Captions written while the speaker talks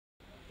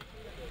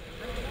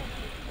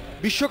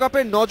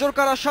বিশ্বকাপের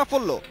নজরকাড়া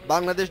সাফল্য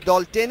বাংলাদেশ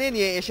দল টেনে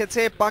নিয়ে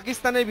এসেছে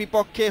পাকিস্তানের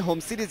বিপক্ষে হোম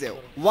সিরিজেও।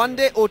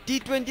 ওয়ানডে ও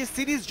টি-20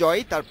 সিরিজ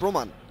জয় তার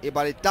প্রমাণ।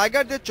 এবারে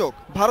টাইগারদের চোখ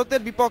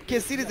ভারতের বিপক্ষে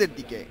সিরিজের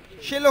দিকে।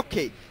 সে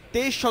লক্ষ্যেই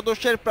 23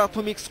 সদস্যের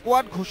প্রাথমিক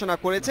স্কোয়াড ঘোষণা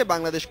করেছে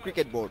বাংলাদেশ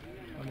ক্রিকেট বোর্ড।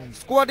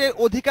 স্কোয়াডের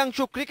অধিকাংশ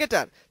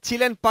ক্রিকেটার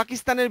ছিলেন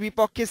পাকিস্তানের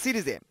বিপক্ষে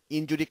সিরিজে।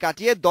 ইনজুরি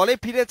কাটিয়ে দলে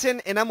ফিরেছেন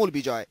এনামুল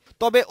বিজয়।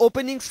 তবে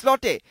ওপেনিং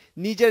স্লটে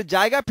নিজের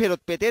জায়গা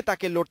ফেরত পেতে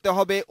তাকে লড়তে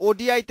হবে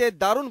ওডিআইতে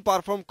দারুণ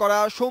পারফর্ম করা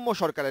সৌম্য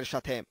সরকারের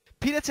সাথে।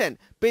 ফিরেছেন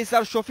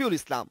পেসার শফিউল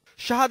ইসলাম।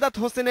 শাহাদাত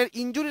হোসেনের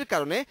ইনজুরির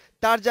কারণে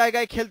তার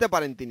জায়গায় খেলতে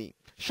পারেন তিনি।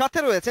 সাথে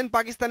রয়েছেন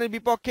পাকিস্তানের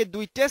বিপক্ষে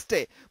 2 টেস্টে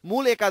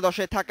মূল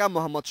একাদশে থাকা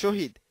মোহাম্মদ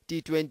শহীদ।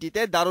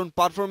 টি-20তে দারুণ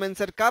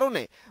পারফরম্যান্সের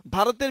কারণে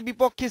ভারতের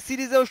বিপক্ষে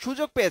সিরিজেও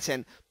সুযোগ পেয়েছেন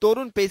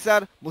তরুণ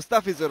পেসার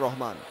মুস্তাফিজুর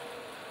রহমান।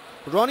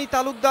 রনি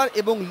তালুকদার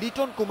এবং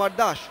লিটন কুমার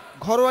দাস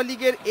ঘরোয়া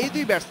লিগের এই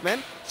 2 ব্যাটসম্যান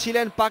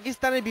ছিলেন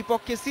পাকিস্তানের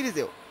বিপক্ষে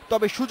সিরিজেও,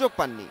 তবে সুযোগ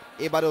পাননি।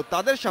 এবারেও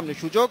তাদের সামনে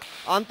সুযোগ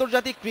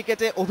আন্তর্জাতিক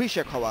ক্রিকেটে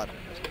অভিষেক হওয়ার।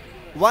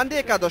 ওয়ানডে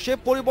একাদশে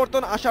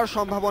পরিবর্তন আসার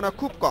সম্ভাবনা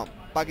খুব কম।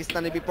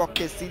 পাকিস্তানের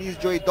বিপক্ষে সিরিজ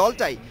জয়ী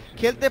দলটাই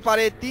খেলতে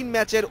পারে 3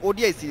 ম্যাচের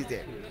ওডিআই সিরিজে।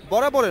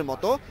 বরাবরের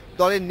মতো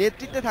দলের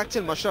নেতৃত্বে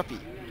থাকছেন মাশরাফি।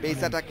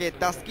 পেসাটাকে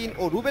তাসকিন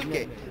ও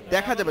রুবেলকে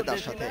দেখা যাবে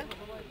তার সাথে।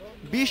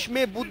 20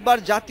 মে বুধবার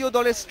জাতীয়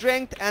দলের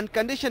strength and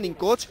conditioning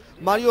coach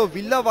Mario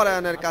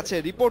ভিল্লাভারায়ানের কাছে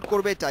রিপোর্ট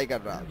করবে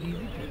টাইগাররা।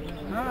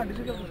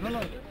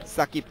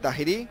 Shakib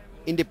Tahiri,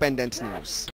 independent news.